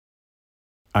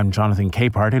I'm Jonathan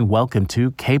Capehart, and welcome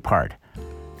to Capehart.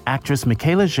 Actress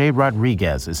Michaela J.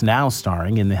 Rodriguez is now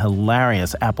starring in the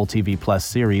hilarious Apple TV Plus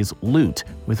series Loot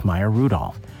with Maya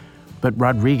Rudolph. But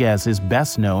Rodriguez is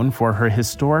best known for her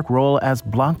historic role as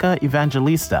Blanca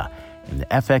Evangelista in the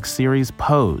FX series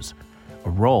Pose, a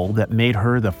role that made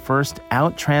her the first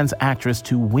out trans actress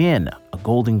to win a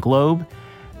Golden Globe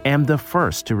and the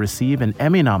first to receive an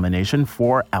Emmy nomination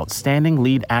for Outstanding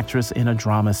Lead Actress in a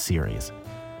Drama Series.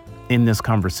 In this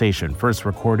conversation, first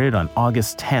recorded on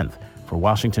August 10th for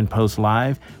Washington Post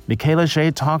Live, Michaela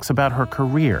J. talks about her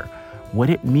career, what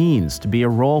it means to be a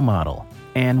role model,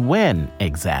 and when,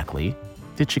 exactly,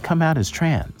 did she come out as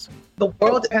trans? The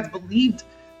world has believed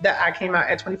that I came out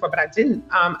at 24, but I didn't.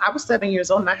 I was 7 years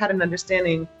old and I had an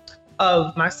understanding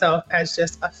of myself as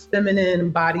just a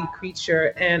feminine body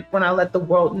creature. And when I let the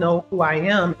world know who I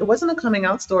am, it wasn't a coming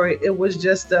out story. It was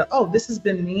just this has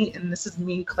been me and this is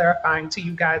me clarifying to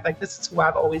you guys, like, this is who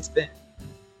I've always been.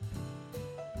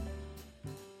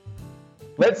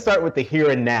 Let's start with the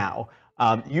here and now.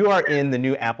 You are in the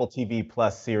new Apple TV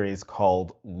Plus series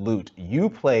called Loot. You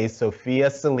play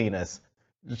Sophia Salinas.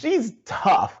 She's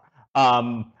tough.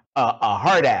 A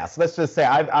hard ass. Let's just say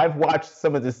I've watched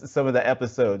some of the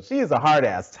episodes. She is a hard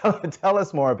ass. Tell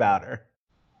us more about her.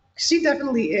 She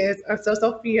definitely is. So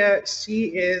Sophia, she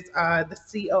is the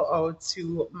COO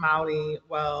to Molly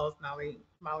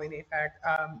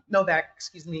Novak,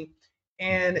 excuse me.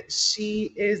 And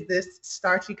she is this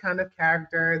starchy kind of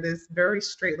character, this very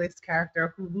straight-laced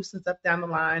character who loosens up down the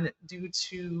line due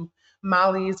to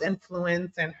Molly's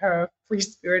influence and her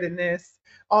free-spiritedness.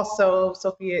 Also,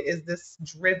 Sophia is this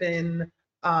driven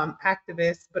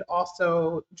activist, but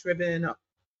also driven,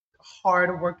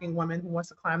 hard-working woman who wants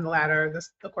to climb the ladder,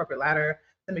 the corporate ladder,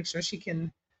 to make sure she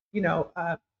can,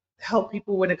 help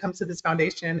people when it comes to this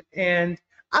foundation. And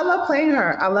I love playing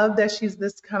her. I love that she's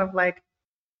this kind of like,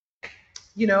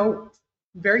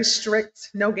 very strict,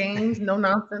 no games, no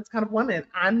nonsense kind of woman.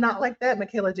 I'm not like that.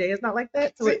 Michaela J. is not like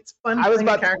that. So it's fun. I was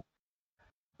about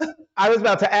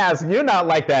to ask, you're not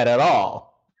like that at all.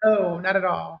 No, not at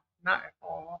all. Not at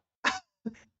all.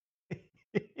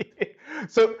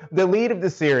 So the lead of the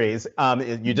series,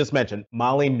 you just mentioned,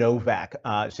 Molly Novak.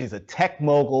 She's a tech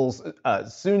mogul's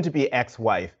soon-to-be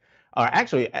ex-wife. Or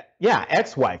actually,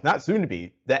 ex-wife, not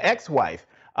soon-to-be, the ex-wife.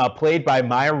 Played by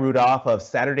Maya Rudolph of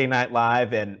Saturday Night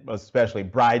Live and especially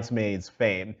Bridesmaids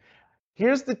fame.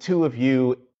 Here's the two of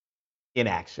you in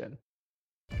action.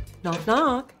 Knock,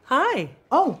 knock. Hi.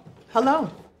 Oh, hello.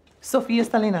 Sophia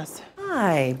Salinas.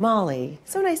 Hi, Molly.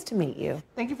 So nice to meet you.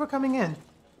 Thank you for coming in.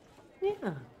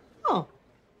 Yeah. Oh,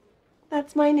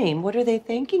 that's my name. What are they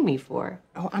thanking me for?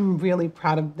 Oh, I'm really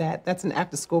proud of that. That's an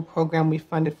after-school program we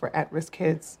funded for at-risk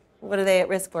kids. What are they at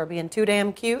risk for? Being too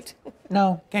damn cute?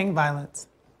 No, gang violence.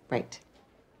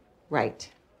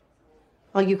 Right.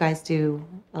 Well, you guys do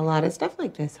a lot of stuff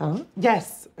like this, huh?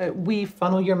 Yes. We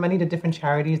funnel your money to different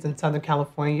charities in Southern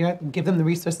California, give them the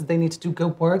resources they need to do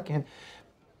good work, and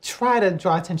try to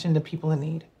draw attention to people in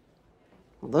need.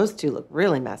 Well, those two look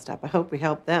really messed up. I hope we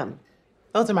help them.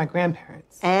 Those are my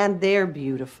grandparents. And they're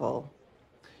beautiful.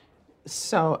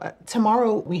 So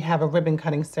tomorrow we have a ribbon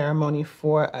cutting ceremony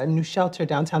for a new shelter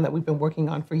downtown that we've been working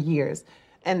on for years.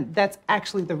 And that's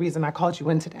actually the reason I called you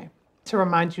in today, to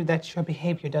remind you that your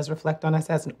behavior does reflect on us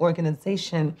as an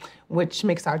organization, which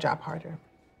makes our job harder.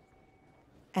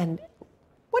 And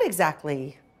what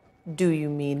exactly do you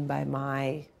mean by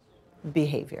my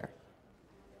behavior?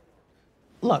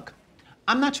 Look,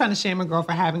 I'm not trying to shame a girl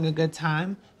for having a good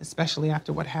time, especially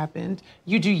after what happened.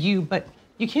 You do you, but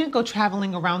you can't go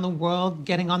traveling around the world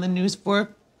getting on the news for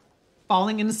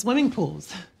falling into swimming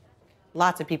pools.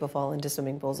 Lots of people fall into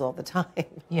swimming pools all the time.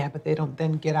 Yeah, but they don't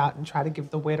then get out and try to give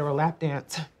the waiter a lap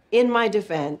dance. In my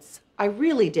defense, I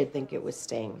really did think it was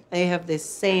Sting. They have this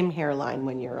same hairline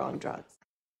when you're on drugs.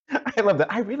 I love that.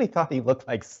 I really thought he looked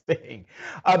like Sting.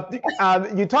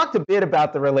 You talked a bit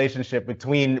about the relationship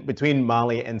between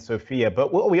Molly and Sophia,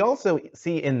 but what we also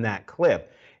see in that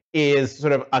clip is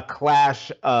sort of a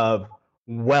clash of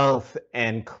wealth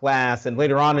and class, and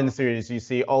later on in the series you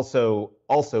see also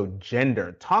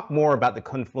gender. Talk more about the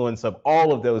confluence of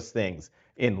all of those things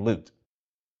in Loot.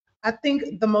 I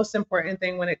think the most important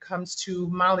thing when it comes to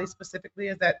Molly specifically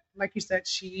is that, like you said,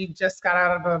 she just got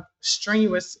out of a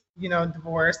strenuous,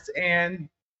 divorce and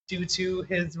due to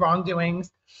his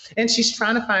wrongdoings. And she's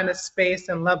trying to find a space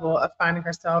and level of finding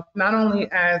herself, not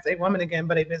only as a woman again,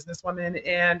 but a businesswoman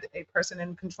and a person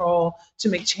in control to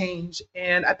make change.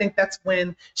 And I think that's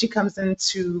when she comes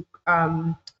into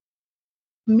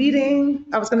meeting,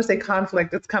 I was going to say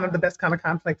conflict. It's kind of the best kind of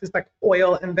conflict. It's like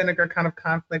oil and vinegar kind of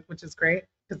conflict, which is great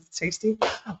because it's tasty.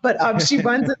 But she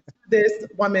runs into this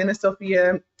woman,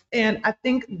 Sophia. And I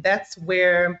think that's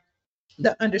where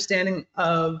the understanding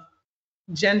of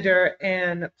gender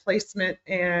and placement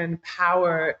and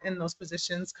power in those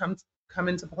positions come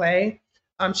into play.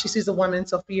 She sees a woman,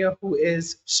 Sophia, who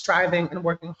is striving and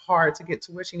working hard to get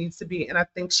to where she needs to be. And I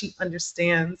think she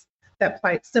understands that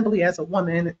plight simply as a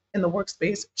woman in the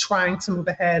workspace trying to move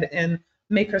ahead and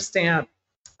make her stamp.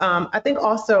 I think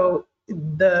also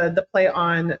the play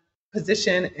on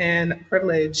position and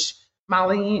privilege.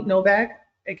 Molly Novak,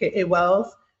 aka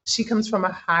Wells, she comes from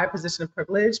a high position of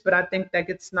privilege, but I think that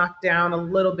gets knocked down a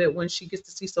little bit when she gets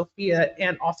to see Sophia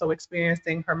and also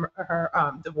experiencing her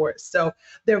divorce. So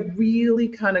they're really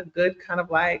kind of good, kind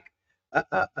of like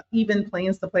even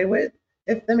planes to play with,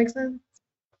 if that makes sense.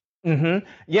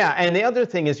 Yeah, and the other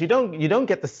thing is you don't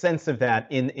get the sense of that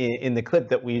in the clip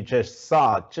that we just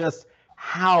saw, just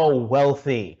how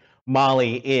wealthy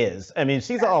Molly is. I mean,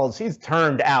 she's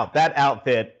turned out. That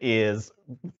outfit is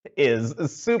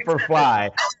super fly.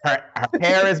 Her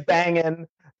hair is banging.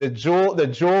 The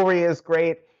jewelry is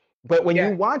great. But when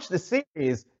you watch the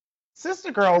series,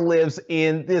 Sister Girl lives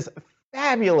in this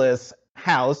fabulous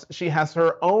house. She has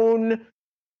her own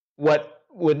what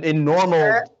would in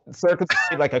normal circumstances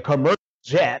be like a commercial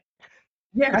jet.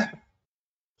 Yeah.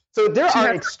 So there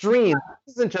are extremes.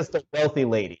 This isn't just a wealthy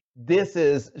lady.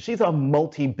 She's a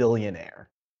multi-billionaire.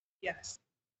 Yes.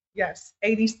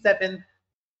 87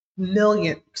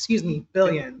 million,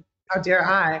 billion. How dare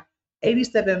I?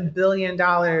 $87 billion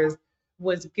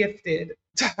was gifted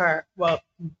to her. Well,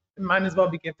 it might as well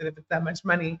be gifted if it's that much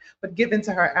money, but given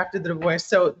to her after the divorce.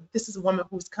 So this is a woman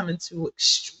who's come into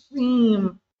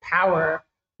extreme power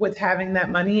with having that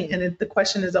money. And the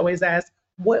question is always asked,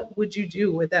 what would you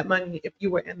do with that money if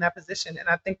you were in that position? And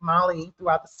I think Molly,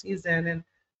 throughout the season, and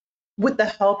with the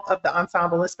help of the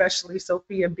ensemble, especially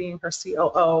Sophia being her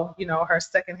COO, her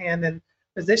secondhand in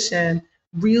position,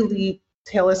 really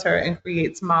tailors her and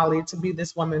creates Molly to be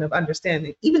this woman of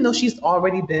understanding, even though she's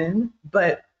already been,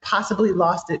 but possibly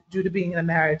lost it due to being in a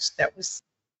marriage that was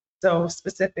so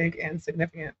specific and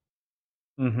significant.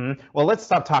 Well, let's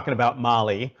stop talking about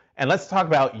Molly and let's talk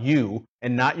about you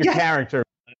and not your character,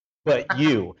 but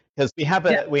you, because we have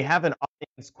an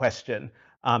audience question.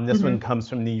 This one comes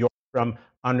from New York, from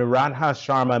Anuradha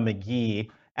Sharma McGee,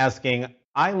 asking,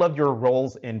 I love your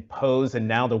roles in Pose and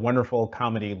now the wonderful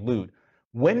comedy Loot.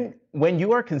 When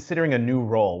you are considering a new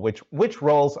role, which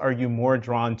roles are you more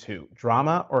drawn to,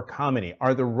 drama or comedy?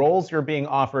 Are the roles you're being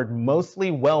offered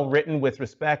mostly well written with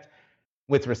respect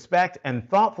and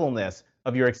thoughtfulness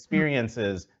of your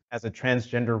experiences as a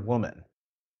transgender woman?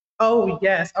 Oh,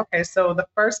 yes. Okay, so the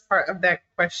first part of that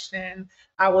question,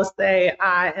 I will say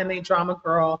I am a drama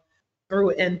girl through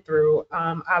and through.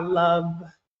 I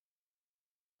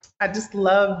just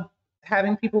love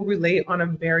having people relate on a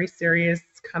very serious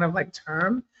kind of like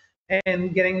term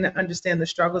and getting to understand the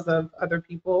struggles of other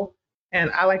people. And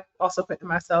I like also putting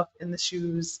myself in the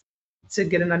shoes to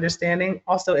get an understanding.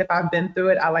 Also, if I've been through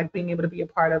it, I like being able to be a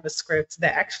part of a script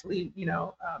that actually,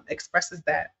 expresses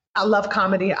that. I love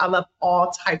comedy. I love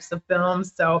all types of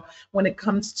films. So when it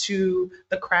comes to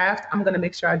the craft, I'm going to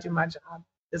make sure I do my job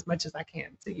as much as I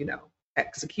can to,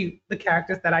 execute the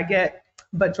characters that I get.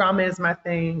 But drama is my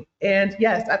thing. And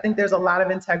yes, I think there's a lot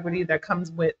of integrity that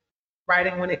comes with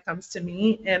writing when it comes to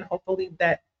me. And hopefully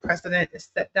that precedent is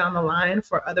set down the line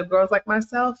for other girls like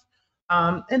myself.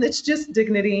 And it's just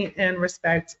dignity and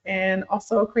respect and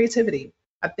also creativity.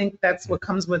 I think that's what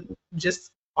comes with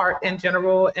just art in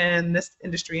general and this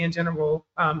industry in general.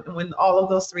 And when all of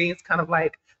those three kind of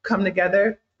like come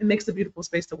together, it makes a beautiful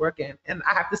space to work in. And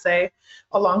I have to say,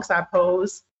 alongside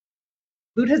Pose,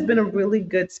 Loot has been a really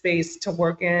good space to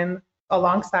work in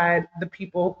alongside the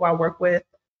people who I work with.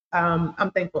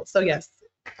 I'm thankful. So yes,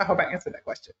 I hope I answered that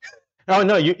question. Oh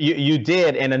no, you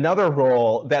did. And another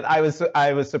role that I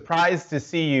was surprised to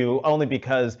see you, only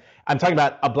because I'm talking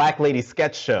about A Black Lady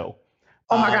sketch show.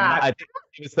 Oh my God. I think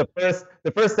it was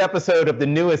the first episode of the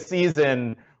newest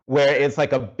season where it's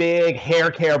like a big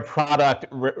hair care product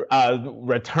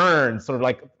return, sort of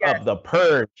like of the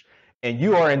purge. And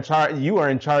you are in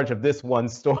charge of this one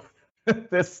store, and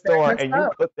you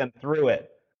put them through it.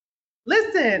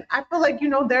 Listen, I feel like,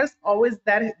 there's always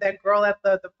that girl at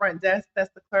the front desk,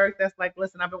 that's the clerk, that's like,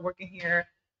 listen, I've been working here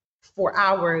for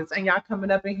hours and y'all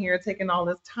coming up in here taking all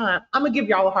this time. I'm gonna give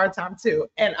y'all a hard time too.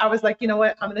 And I was like, you know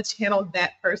what? I'm gonna channel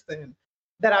that person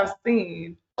that I've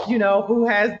seen,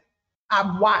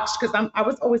 I've watched, because I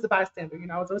was always a bystander,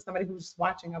 I was always somebody who was just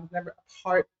watching. I was never a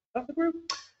part of the group.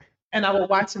 And I would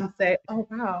watch and say, oh,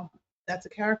 wow, that's a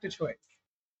character choice.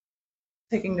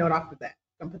 Taking note off of that.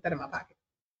 I'm gonna put that in my pocket.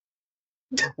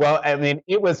 Well, I mean,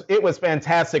 it was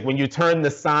fantastic when you turn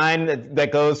the sign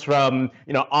that goes from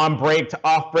on break to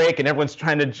off break, and everyone's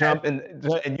trying to jump, and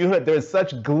there's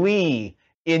such glee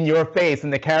in your face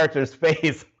and the character's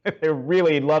face. They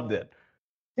really loved it.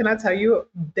 Can I tell you,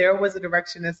 there was a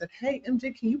direction that said, "Hey,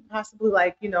 MJ, can you possibly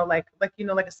like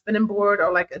a spinning board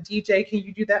or like a DJ? Can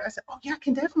you do that?" I said, "Oh yeah, I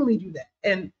can definitely do that."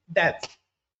 And that's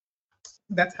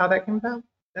how that came about.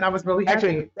 And I was really happy.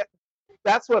 Actually,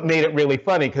 that's what made it really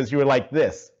funny because you were like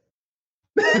this.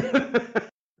 The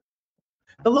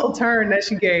little turn that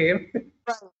she gave.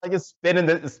 Like a spinning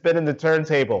the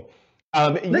turntable.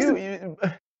 Listen.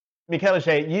 Michaela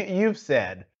Shea, you've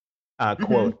said,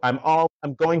 quote, Mhm.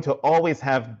 I'm going to always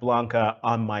have Blanca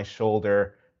on my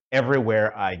shoulder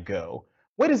everywhere I go.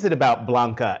 What is it about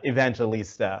Blanca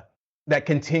Evangelista that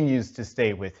continues to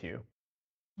stay with you?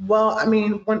 Well, I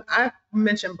mean, when I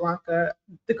mentioned Blanca,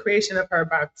 the creation of her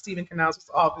by Stephen Canals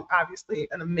was obviously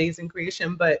an amazing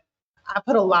creation, but I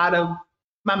put a lot of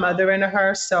my mother into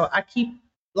her. So I keep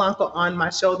Blanca on my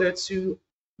shoulder to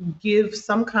give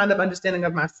some kind of understanding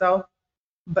of myself,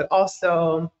 but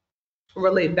also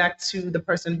relate back to the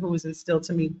person who was instilled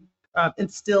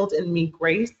in me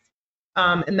grace.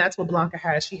 And that's what Blanca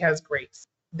has. She has grace.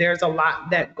 There's a lot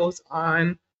that goes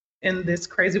on in this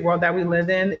crazy world that we live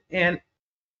in. And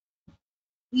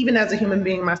even as a human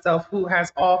being myself who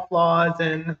has all flaws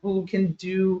and who can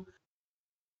do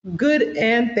good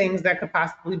and things that could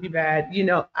possibly be bad,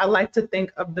 I like to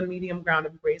think of the medium ground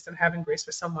of grace and having grace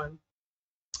for someone.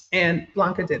 And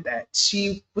Blanca did that.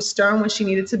 She was stern when she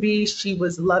needed to be. She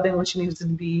was loving when she needed to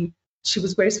be. She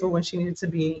was graceful when she needed to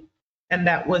be. And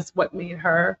that was what made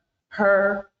her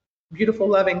beautiful,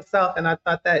 loving self. And I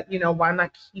thought that, why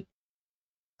not keep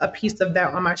a piece of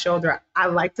that on my shoulder? I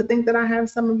like to think that I have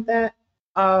some of that.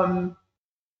 But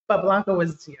Blanca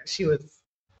she was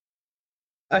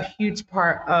a huge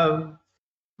part of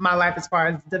my life as far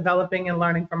as developing and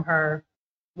learning from her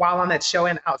while on that show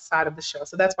and outside of the show.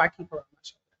 So that's why I keep her on my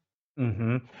shoulder.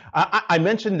 I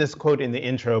mentioned this quote in the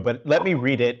intro, but let me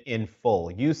read it in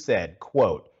full. You said,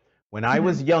 quote, "When I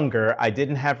was younger, I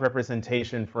didn't have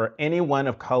representation for anyone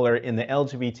of color in the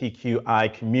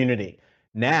LGBTQI community.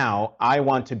 Now, I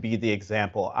want to be the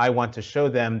example. I want to show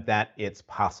them that it's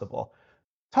possible."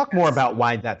 Talk more about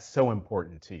why that's so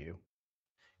important to you.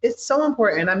 It's so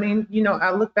important. I mean,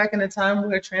 I look back in a time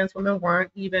where trans women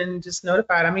weren't even just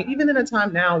notified. I mean, even in a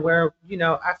time now where,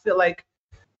 I feel like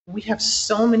we have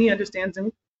so many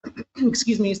understandings,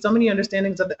 so many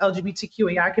understandings of the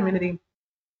LGBTQAI community.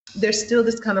 There's still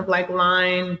this kind of like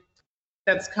line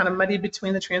that's kind of muddy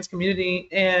between the trans community.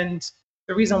 And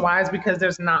the reason why is because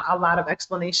there's not a lot of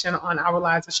explanation on our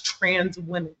lives as trans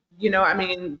women. I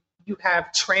mean, you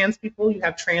have trans people, you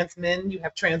have trans men, you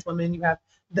have trans women, you have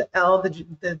the L, the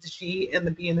G, and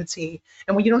the B and the T.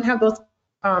 And when you don't have those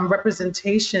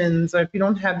representations, or if you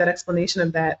don't have that explanation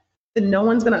of that, then no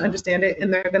one's going to understand it,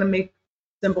 and they're going to make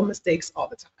simple mistakes all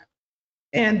the time.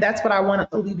 And that's what I want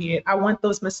to alleviate. I want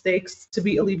those mistakes to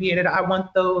be alleviated. I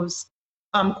want those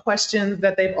questions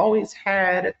that they've always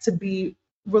had to be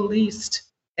released,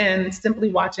 and simply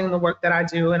watching the work that I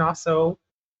do, and also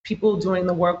people doing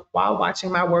the work while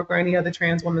watching my work or any other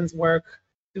trans woman's work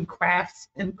through crafts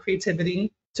and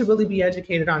creativity, to really be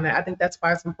educated on that. I think that's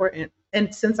why it's important.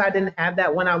 And since I didn't have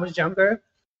that when I was younger,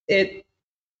 it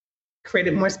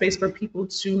created more space for people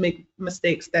to make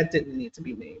mistakes that didn't need to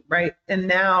be made, right? And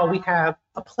now we have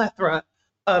a plethora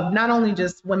of not only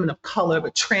just women of color,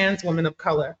 but trans women of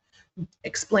color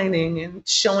explaining and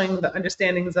showing the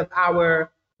understandings of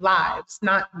our lives,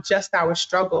 not just our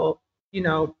struggle,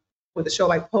 with a show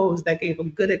like Pose that gave a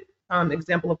good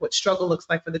example of what struggle looks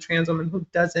like for the trans woman who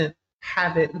doesn't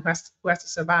have it and who has to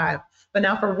survive. But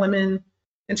now for women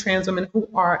and trans women who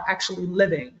are actually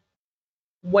living,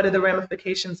 what are the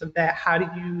ramifications of that? How do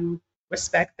you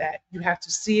respect that? You have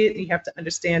to see it, you have to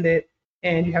understand it,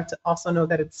 and you have to also know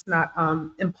that it's not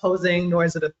imposing, nor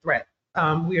is it a threat.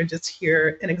 We are just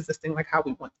here and existing like how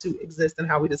we want to exist and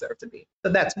how we deserve to be.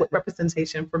 So that's what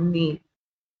representation for me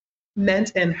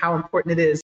meant, and how important it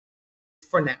is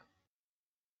for now.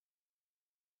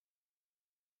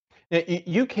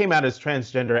 You came out as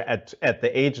transgender at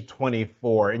the age of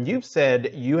 24, and you've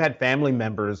said you had family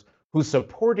members who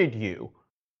supported you.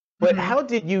 But how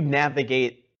did you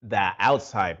navigate the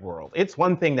outside world? It's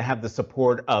one thing to have the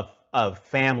support of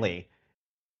family,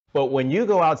 but when you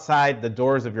go outside the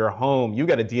doors of your home, you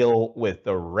got to deal with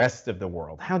the rest of the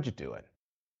world. How'd you do it?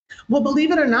 Well,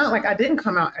 believe it or not, like I didn't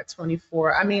come out at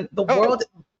 24. I mean, the world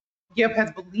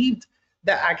has believed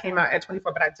that I came out at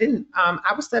 24, but I didn't.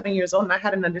 I was 7 years old, and I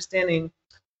had an understanding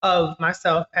of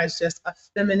myself as just a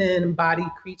feminine body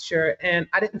creature, and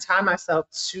I didn't tie myself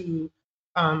to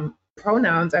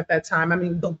pronouns at that time. I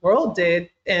mean, the world did,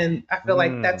 and I feel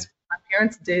like that's what my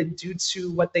parents did due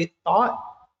to what they thought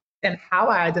and how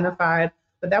I identified,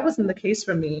 but that wasn't the case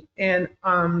for me. And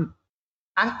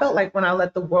I felt like when I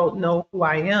let the world know who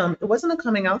I am, it wasn't a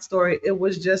coming out story. It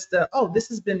was just oh, this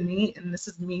has been me, and this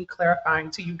is me clarifying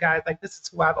to you guys, like, this is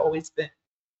who I've always been.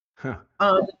 Huh.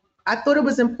 I thought it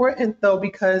was important, though,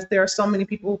 because there are so many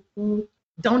people who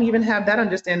don't even have that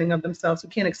understanding of themselves, who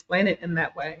can't explain it in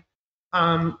that way,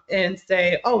 and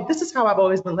say, oh, this is how I've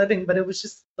always been living. But it was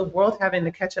just the world having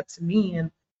to catch up to me and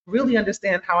really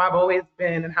understand how I've always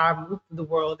been and how I've moved through the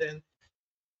world, and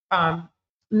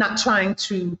not trying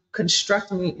to construct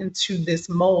me into this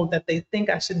mold that they think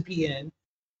I should be in.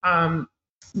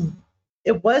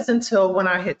 It was until when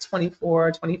I hit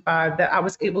 24, 25 that I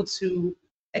was able to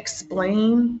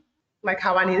explain like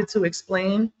how I needed to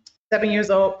explain. 7 years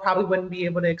old, probably wouldn't be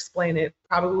able to explain it.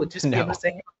 Probably would just be able to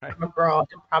say, hey, I'm a girl.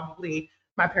 And probably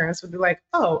my parents would be like,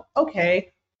 oh,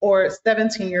 okay. Or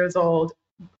 17 years old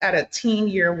at a teen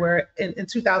year where in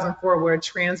 2004, where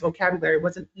trans vocabulary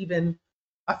wasn't even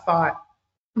a thought.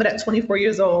 But at 24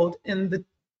 years old in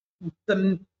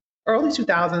the early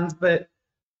 2000s, but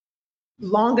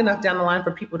long enough down the line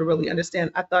for people to really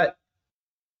understand, I thought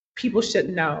people should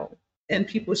know and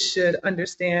people should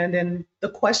understand. And the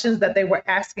questions that they were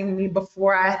asking me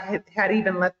before I had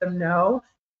even let them know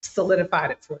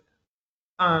solidified it for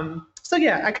them. So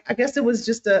yeah, I guess it was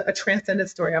just a transcendent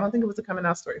story. I don't think it was a coming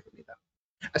out story for me, though.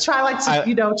 I try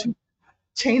to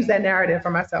change that narrative for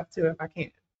myself too, if I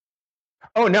can.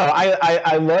 Oh no,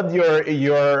 I loved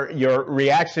your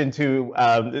reaction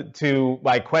to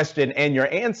my question and your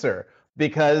answer,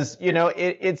 because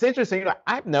it's interesting.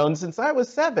 I've known since I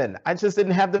was 7. I just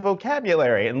didn't have the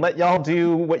vocabulary and let y'all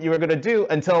do what you were going to do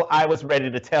until I was ready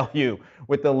to tell you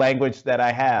with the language that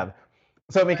I have.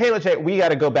 So Michaela J, we got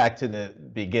to go back to the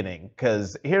beginning,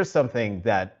 because here's something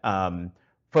that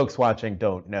folks watching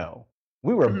don't know.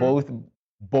 We were both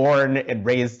born and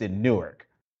raised in Newark.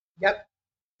 Yep.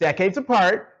 Decades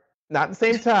apart, not the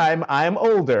same time. I'm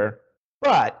older,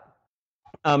 but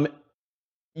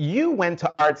you went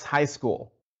to Arts High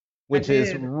School, which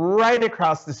is right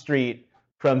across the street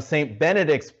from St.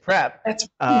 Benedict's Prep. That's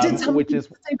which is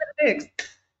St. Benedict's.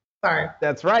 Sorry.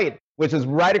 That's right, which is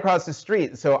right across the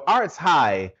street. So Arts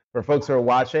High, for folks who are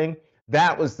watching,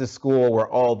 that was the school where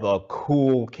all the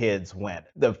cool kids went.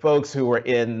 The folks who were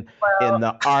in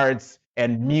the arts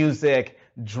and music,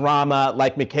 drama,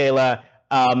 like Michaela.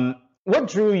 What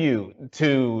drew you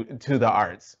to the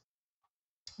arts?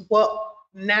 Well,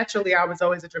 naturally, I was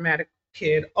always a dramatic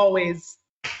kid, always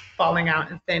falling out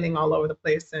and fanning all over the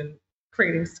place and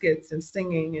creating skits and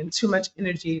singing, and too much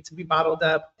energy to be bottled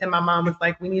up. And my mom was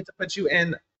like, we need to put you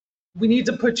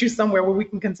somewhere where we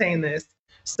can contain this.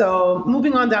 So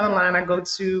moving on down the line, I go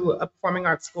to a performing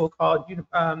arts school called New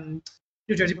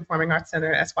Jersey Performing Arts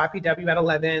Center, SYPW, at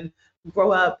 11,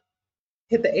 grow up.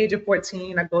 Hit the age of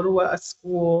 14, I go to a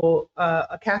school,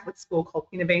 a Catholic school called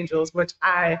Queen of Angels, which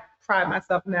I pride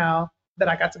myself now that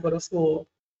I got to go to a school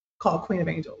called Queen of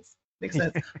Angels. Makes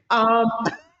sense.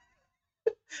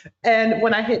 And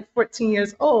when I hit 14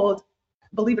 years old,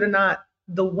 believe it or not,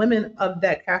 the women of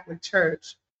that Catholic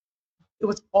church, it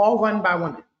was all run by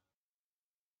women.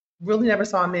 Really never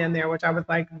saw a man there, which I was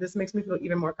like, this makes me feel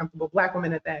even more comfortable. Black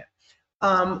women at that.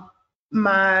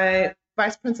 My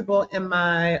vice principal and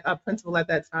my principal at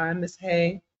that time, Miss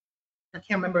Hay, I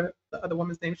can't remember the other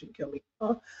woman's name, she would kill me.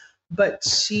 But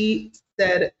she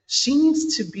said she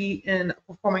needs to be in a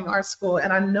performing arts school,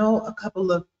 and I know a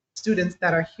couple of students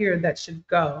that are here that should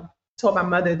go. Told my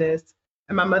mother this,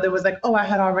 and my mother was like, oh, I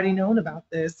had already known about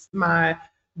this. My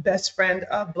best friend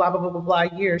of blah, blah, blah, blah, blah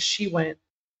years, she went.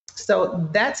 So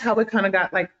that's how it kind of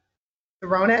got like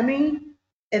thrown at me.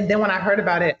 And then when I heard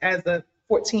about it as a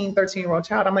 14, 13-year-old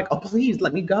child, I'm like, oh, please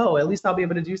let me go. At least I'll be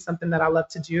able to do something that I love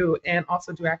to do and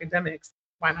also do academics.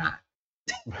 Why not?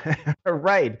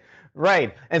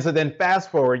 Right. And so then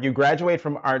fast forward, you graduate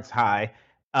from Arts High,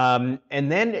 and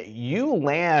then you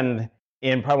land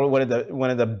in probably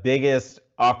one of the biggest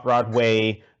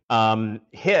off-Broadway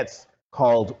hits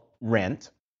called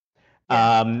Rent.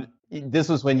 This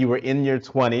was when you were in your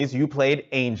 20s. You played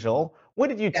Angel. What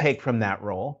did you take from that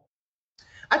role?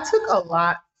 I took a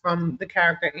lot from the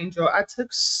character Angel. I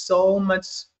took so many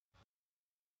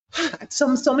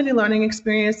learning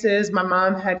experiences. My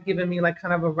mom had given me like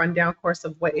kind of a rundown course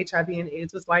of what HIV and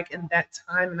AIDS was like in that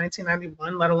time in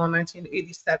 1991, let alone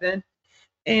 1987.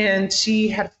 And she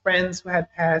had friends who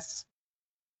had passed,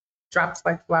 dropped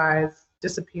like flies,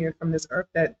 disappeared from this earth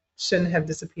that shouldn't have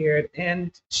disappeared.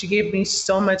 And she gave me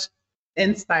so much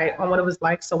insight on what it was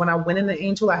like. So when I went into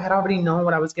Angel, I had already known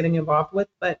what I was getting involved with,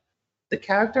 but the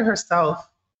character herself,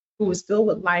 who is filled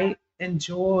with light and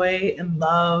joy and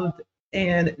love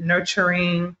and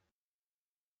nurturing,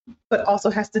 but also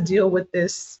has to deal with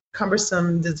this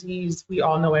cumbersome disease we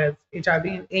all know as HIV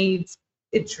and AIDS,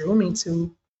 it drew me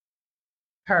to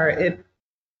her. It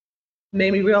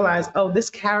made me realize, oh, this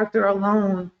character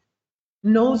alone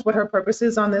knows what her purpose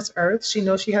is on this earth. She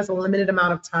knows she has a limited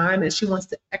amount of time and she wants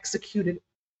to execute it,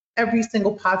 every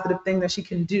single positive thing that she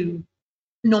can do,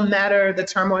 no matter the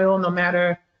turmoil, no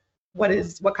matter what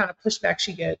kind of pushback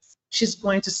she gets, she's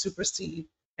going to supersede.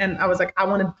 And I was like, I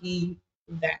want to be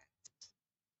that.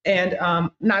 And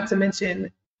not to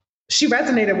mention, she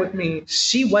resonated with me.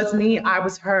 She was me, I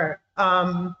was her.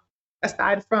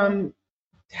 Aside from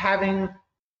having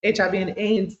HIV and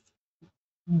AIDS,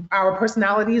 our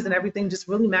personalities and everything just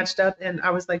really matched up. And I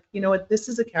was like, you know what, this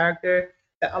is a character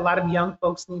that a lot of young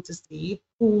folks need to see,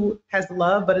 who has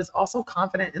love, but is also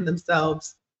confident in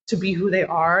themselves to be who they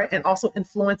are, and also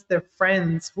influence their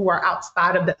friends who are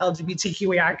outside of the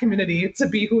LGBTQAI community to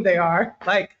be who they are.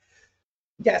 Like,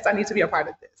 yes, I need to be a part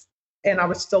of this. And I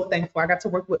was so thankful. I got to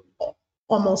work with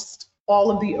almost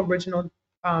all of the original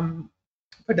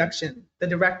production, the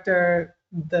director,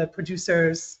 the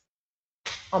producers,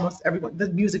 almost everyone, the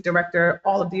music director,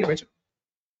 all of the original.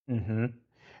 Mm-hmm.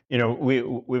 You know,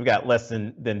 we've got less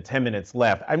than 10 minutes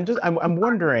left. I'm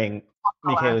wondering,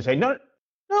 Michaela J.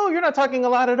 No, you're not talking a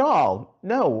lot at all.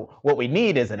 No, what we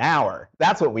need is an hour.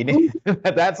 That's what we need.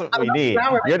 That's what we need.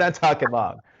 You're not talking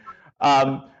long.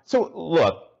 So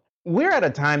look, we're at a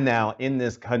time now in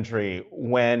this country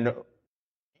when,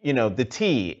 you know, the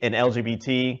T in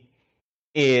LGBT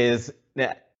is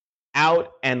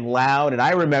out and loud. And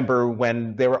I remember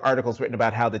when there were articles written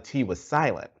about how the T was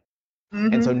silent.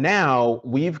 Mm-hmm. And so now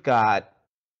we've got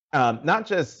not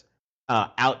just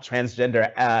out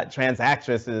transgender trans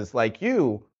actresses like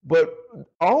you, but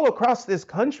all across this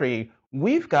country,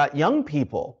 we've got young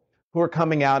people who are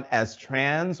coming out as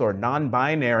trans or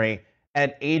non-binary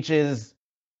at ages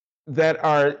that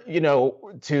are,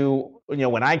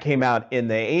 when I came out in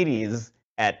the 80s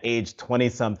at age 20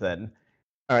 something,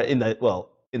 or in the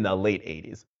late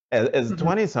 80s, as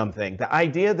 20 something, the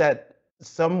idea that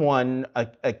someone,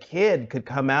 a kid, could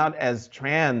come out as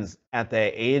trans at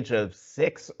the age of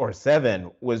 6 or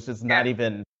 7 was just not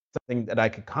even something that I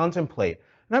could contemplate.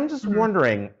 And I'm just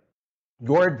wondering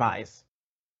your advice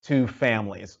to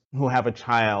families who have a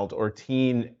child or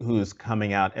teen who's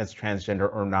coming out as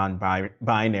transgender or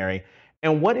non-binary,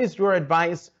 and what is your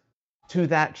advice to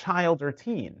that child or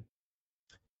teen?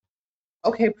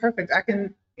 Okay, perfect. I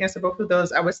can answer both of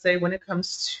those. I would say when it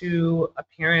comes to a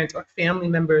parent or family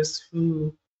members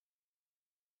who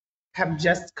have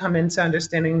just come into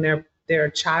understanding their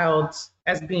child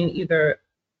as being either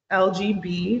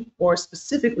LGB or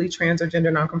specifically trans or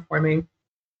gender nonconforming,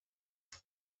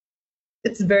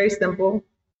 it's very simple.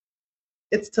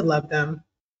 It's to love them.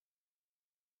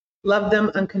 Love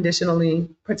them unconditionally,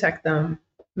 protect them,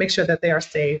 make sure that they are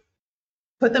safe,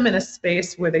 put them in a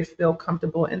space where they feel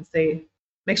comfortable and safe.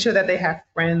 Make sure that they have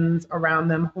friends around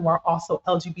them who are also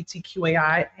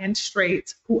LGBTQAI and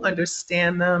straight, who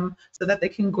understand them, so that they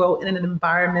can grow in an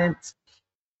environment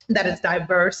that is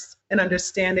diverse and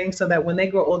understanding, so that when they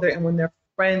grow older and when their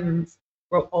friends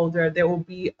grow older, there will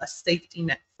be a safety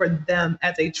net for them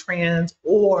as a trans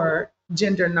or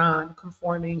gender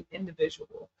non-conforming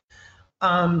individual.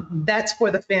 That's for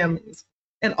the families,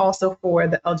 and also for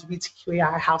the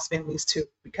LGBTQAI house families too,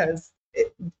 because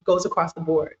it goes across the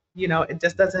board. You know, it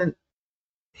just doesn't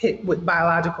hit with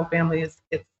biological families.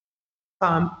 It's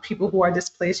people who are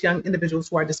displaced, young individuals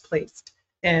who are displaced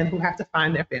and who have to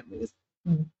find their families.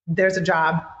 There's a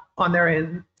job on their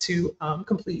end to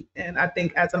complete. And I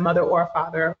think as a mother or a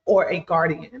father or a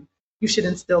guardian, you should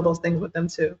instill those things with them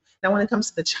too. Now, when it comes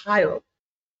to the child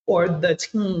or the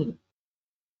teen,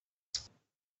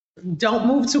 don't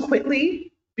move too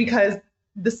quickly, because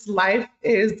this life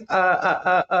is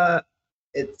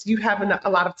you have a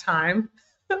lot of time,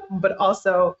 but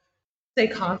also stay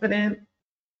confident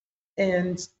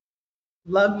and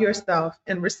love yourself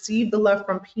and receive the love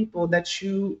from people that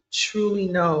you truly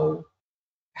know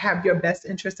have your best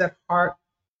interests at heart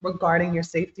regarding your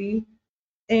safety,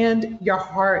 and your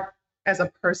heart as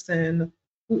a person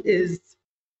who is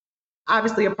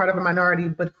obviously a part of a minority,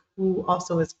 but who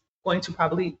also is going to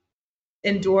probably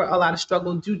endure a lot of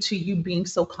struggle due to you being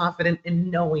so confident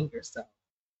in knowing yourself.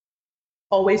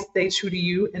 Always stay true to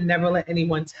you and never let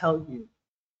anyone tell you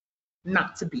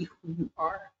not to be who you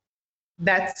are.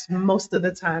 That's most of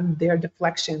the time their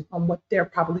deflection on what they're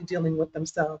probably dealing with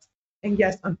themselves. And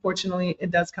yes, unfortunately,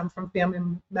 it does come from family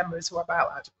members who are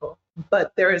biological,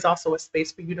 but there is also a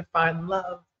space for you to find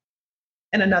love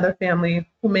and another family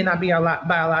who may not be our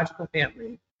biological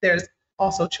family. There's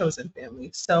also chosen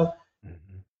family. So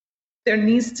there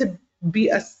needs to be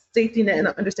a safety net and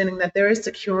an understanding that there is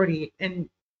security, and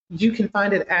you can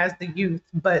find it as the youth,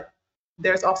 but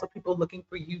there's also people looking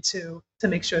for you to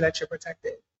make sure that you're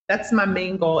protected. That's my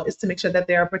main goal, is to make sure that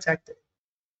they are protected.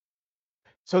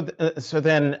 So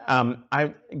then,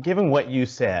 given what you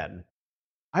said,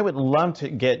 I would love to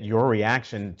get your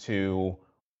reaction to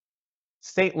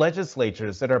state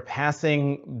legislatures that are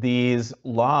passing these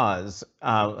laws,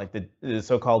 like the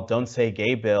so-called Don't Say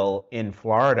Gay bill in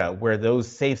Florida, where those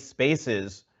safe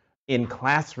spaces in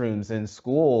classrooms and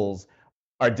schools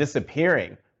are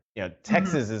disappearing.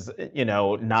 Texas is,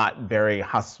 not very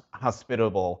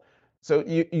hospitable. So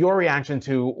your reaction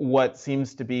to what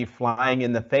seems to be flying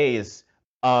in the face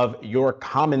of your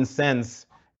common sense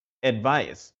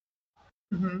advice?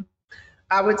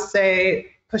 I would say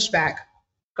push back,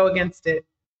 go against it.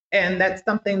 And that's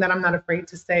something that I'm not afraid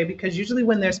to say, because usually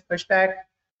when there's pushback,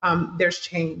 there's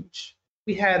change.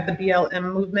 We had the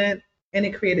BLM movement, and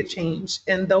it created change.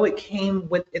 And though it came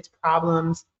with its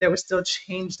problems, there was still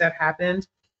change that happened.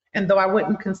 And though I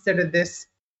wouldn't consider this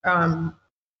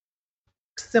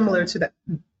similar to the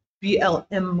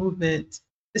BLM movement,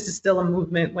 this is still a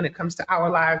movement when it comes to our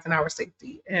lives and our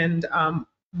safety. And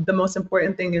the most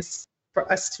important thing is for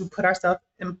us to put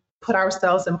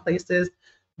ourselves in places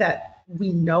that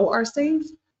we know are safe,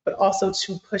 but also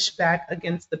to push back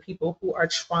against the people who are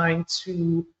trying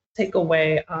to take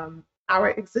away our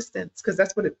existence, because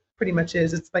that's what it pretty much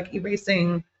is. It's like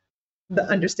erasing the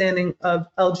understanding of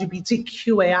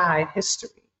LGBTQAI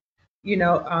history.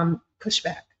 Push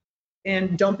back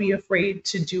and don't be afraid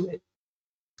to do it.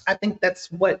 I think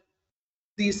that's what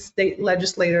these state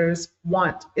legislators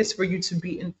want, is for you to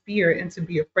be in fear and to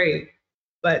be afraid.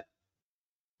 But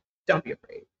don't be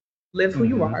afraid. Live who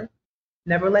you are.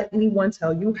 Never let anyone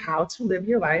tell you how to live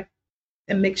your life,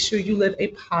 and make sure you live a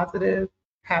positive,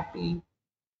 happy,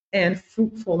 and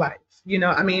fruitful life.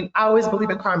 I always believe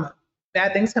in karma.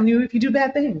 Bad things come to you if you do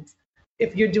bad things.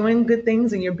 If you're doing good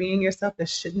things and you're being yourself, there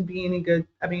shouldn't be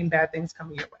any bad things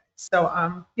coming your way.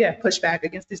 So push back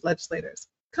against these legislators.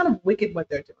 Kind of wicked what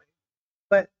they're doing.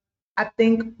 But I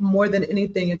think more than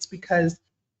anything, it's because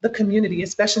the community,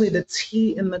 especially the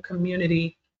T in the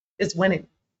community, is winning.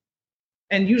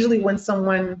 And usually when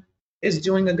someone is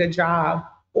doing a good job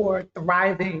or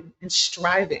thriving and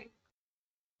striving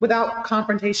without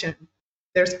confrontation,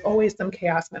 there's always some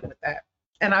chaos met with that.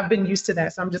 And I've been used to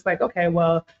that. So I'm just like, okay,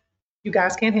 well, you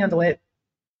guys can't handle it.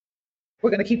 We're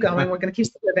going to keep going. We're going to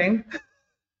keep living.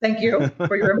 Thank you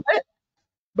for your input.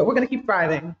 But we're going to keep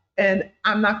thriving. And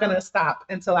I'm not going to stop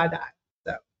until I die.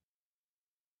 So.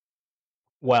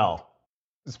 Well,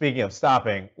 speaking of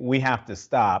stopping, we have to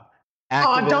stop.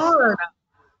 Oh, darn.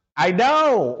 I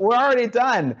know. We're already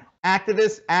done.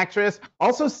 Activist, actress,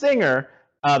 also singer.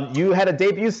 You had a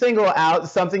debut single out,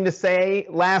 Something to Say,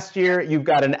 last year. You've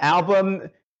got an album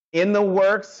in the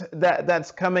works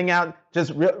that's coming out.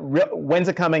 Just when's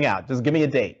it coming out? Just give me a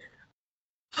date.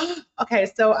 Okay,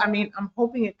 so I'm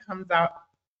hoping it comes out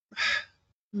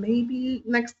maybe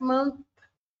next month.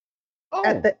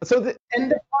 At the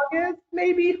end of August,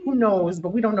 maybe. Who knows? But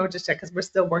we don't know just yet because we're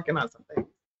still working on something.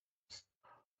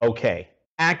 Okay.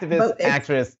 Activist,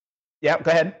 actress. Yep,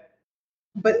 go ahead.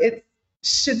 But it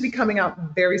should be coming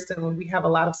out very soon. We have a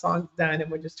lot of songs done,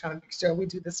 and we're just trying to make sure we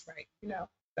do this right,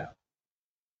 So.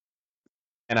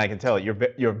 And I can tell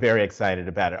you're very excited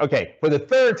about it. Okay, for the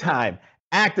third time,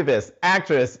 activist,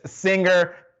 actress,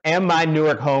 singer, and my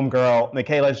Newark homegirl,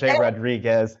 Michaela J.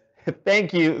 Rodriguez.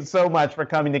 Thank you so much for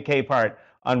coming to Capehart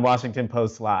on Washington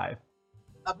Post Live.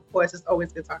 Of course, it's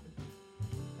always good talking to you.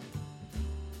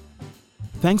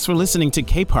 Thanks for listening to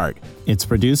Capehart. It's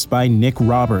produced by Nick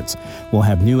Roberts. We'll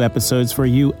have new episodes for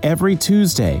you every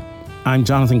Tuesday. I'm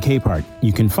Jonathan Capehart.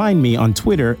 You can find me on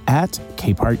Twitter at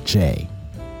CapehartJ.